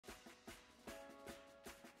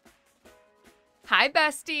Hi,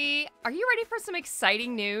 bestie. Are you ready for some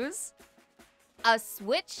exciting news? A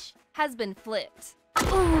switch has been flipped.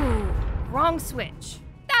 Ooh, wrong switch.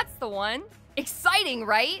 That's the one. Exciting,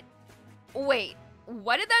 right? Wait,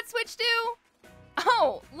 what did that switch do?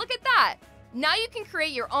 Oh, look at that. Now you can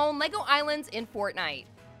create your own LEGO islands in Fortnite.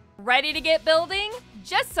 Ready to get building?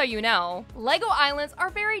 Just so you know, LEGO islands are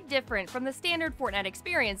very different from the standard Fortnite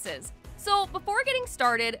experiences. So before getting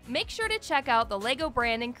started, make sure to check out the LEGO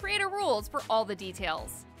brand and creator rules for all the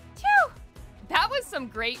details. Phew! That was some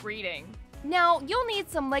great reading. Now, you'll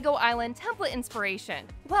need some LEGO Island template inspiration.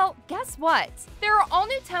 Well, guess what? There are all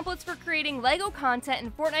new templates for creating LEGO content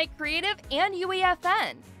in Fortnite Creative and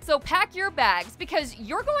UEFN. So pack your bags because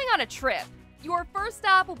you're going on a trip. Your first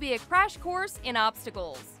stop will be a crash course in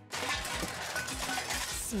obstacles.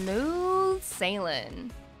 Smooth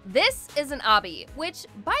sailing. This is an obby, which,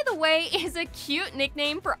 by the way, is a cute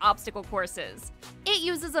nickname for obstacle courses. It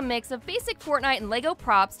uses a mix of basic Fortnite and LEGO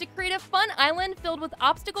props to create a fun island filled with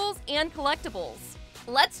obstacles and collectibles.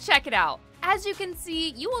 Let's check it out. As you can see,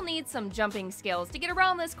 you will need some jumping skills to get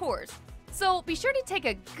around this course, so be sure to take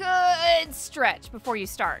a good stretch before you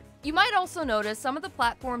start. You might also notice some of the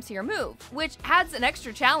platforms here move, which adds an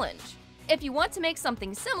extra challenge. If you want to make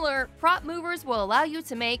something similar, prop movers will allow you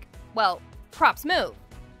to make, well, props move.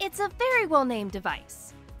 It's a very well-named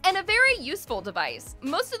device. And a very useful device.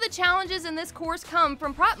 Most of the challenges in this course come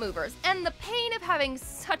from prop movers and the pain of having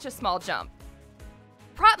such a small jump.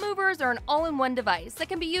 Prop movers are an all-in-one device that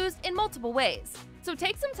can be used in multiple ways, so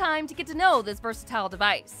take some time to get to know this versatile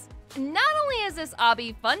device. Not only is this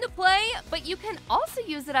obby fun to play, but you can also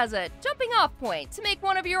use it as a jumping-off point to make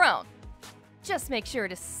one of your own. Just make sure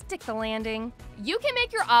to stick the landing. You can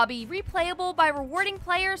make your obby replayable by rewarding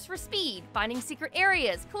players for speed, finding secret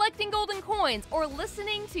areas, collecting golden coins, or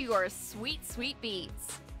listening to your sweet, sweet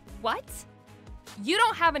beats. What? You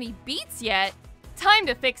don't have any beats yet? Time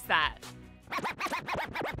to fix that.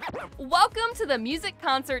 Welcome to the music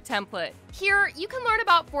concert template. Here, you can learn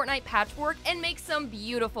about Fortnite Patchwork and make some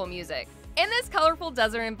beautiful music. In this colorful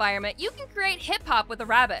desert environment, you can create hip-hop with a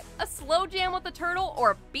rabbit, a slow jam with a turtle,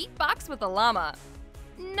 or a beatbox with a llama.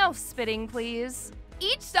 No spitting, please.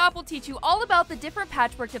 Each stop will teach you all about the different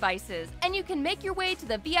Patchwork devices, and you can make your way to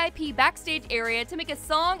the VIP backstage area to make a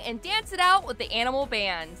song and dance it out with the animal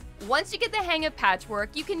band. Once you get the hang of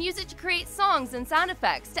Patchwork, you can use it to create songs and sound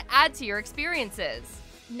effects to add to your experiences.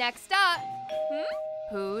 Next up,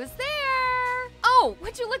 who's there? Oh,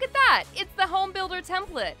 would you look at that? It's the Home Builder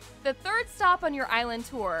template, the third stop on your island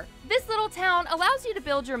tour. This little town allows you to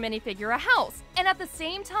build your minifigure a house, and at the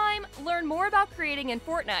same time, learn more about creating in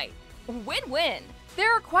Fortnite. Win-win!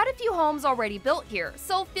 There are quite a few homes already built here,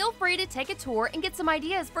 so feel free to take a tour and get some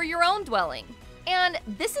ideas for your own dwelling. And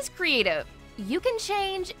this is creative. You can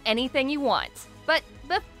change anything you want. But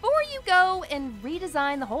before you go and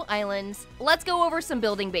redesign the whole island, let's go over some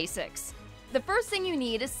building basics. The first thing you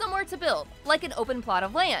need is somewhere to build, like an open plot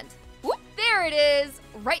of land. Whoop, there it is,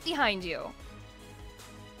 right behind you.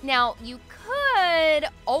 Now, you could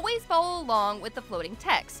always follow along with the floating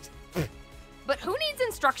text. But who needs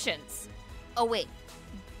instructions? Oh wait,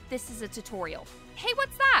 this is a tutorial. Hey,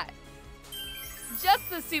 what's that? Just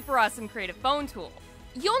the super awesome creative phone tool.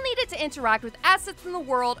 You'll need it to interact with assets in the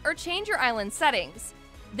world or change your island settings.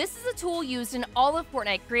 This is a tool used in all of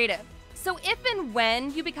Fortnite Creative. So if and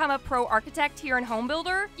when you become a pro architect here in Home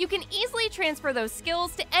Builder, you can easily transfer those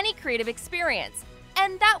skills to any creative experience.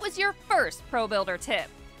 And that was your first Pro Builder tip.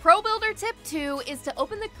 Pro Builder tip 2 is to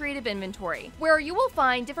open the creative inventory, where you will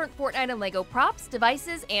find different Fortnite and LEGO props,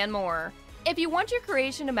 devices, and more. If you want your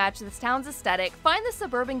creation to match this town's aesthetic, find the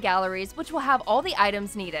suburban galleries, which will have all the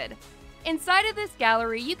items needed. Inside of this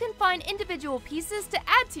gallery, you can find individual pieces to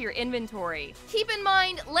add to your inventory. Keep in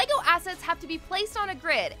mind, LEGO assets have to be placed on a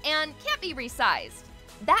grid and can't be resized.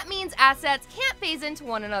 That means assets can't phase into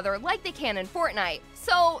one another like they can in Fortnite.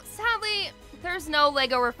 So, sadly, there's no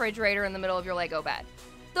LEGO refrigerator in the middle of your LEGO bed.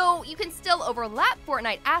 Though you can still overlap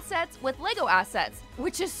Fortnite assets with LEGO assets,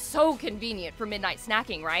 which is so convenient for midnight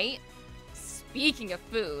snacking, right? Speaking of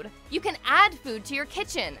food, you can add food to your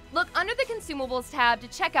kitchen. Look under the Consumables tab to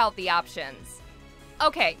check out the options.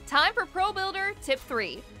 Okay, time for Pro Builder tip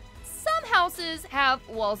 3. Some houses have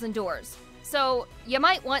walls and doors, so you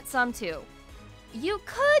might want some too. You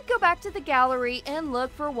could go back to the gallery and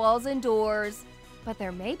look for walls and doors, but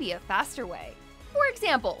there may be a faster way. For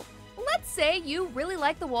example, let's say you really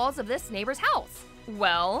like the walls of this neighbor's house.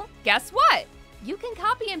 Well, guess what? You can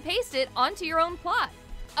copy and paste it onto your own plot.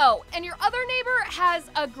 Oh, and your other neighbor has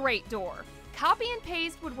a great door. Copy and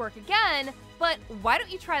paste would work again, but why don't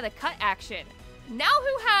you try the cut action? Now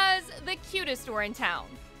who has the cutest door in town?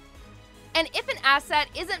 And if an asset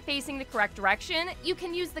isn't facing the correct direction, you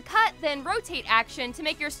can use the cut then rotate action to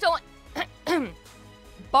make your stolen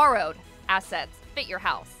borrowed assets fit your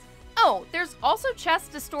house. Oh, there's also chests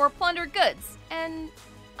to store plundered goods and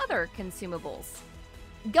other consumables.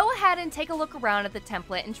 Go ahead and take a look around at the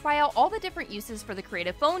template and try out all the different uses for the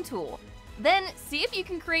Creative Phone tool. Then see if you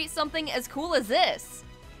can create something as cool as this.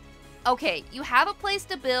 Okay, you have a place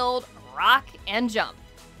to build, rock, and jump.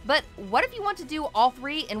 But what if you want to do all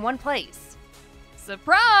three in one place?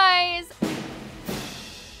 Surprise!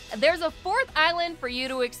 There's a fourth island for you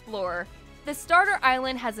to explore. The starter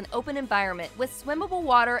island has an open environment with swimmable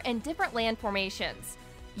water and different land formations.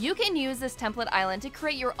 You can use this template island to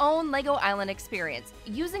create your own LEGO island experience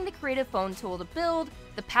using the Creative Phone tool to build,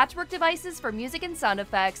 the patchwork devices for music and sound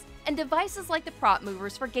effects, and devices like the prop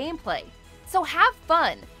movers for gameplay. So have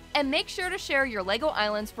fun, and make sure to share your LEGO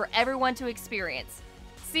islands for everyone to experience.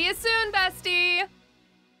 See you soon, bestie!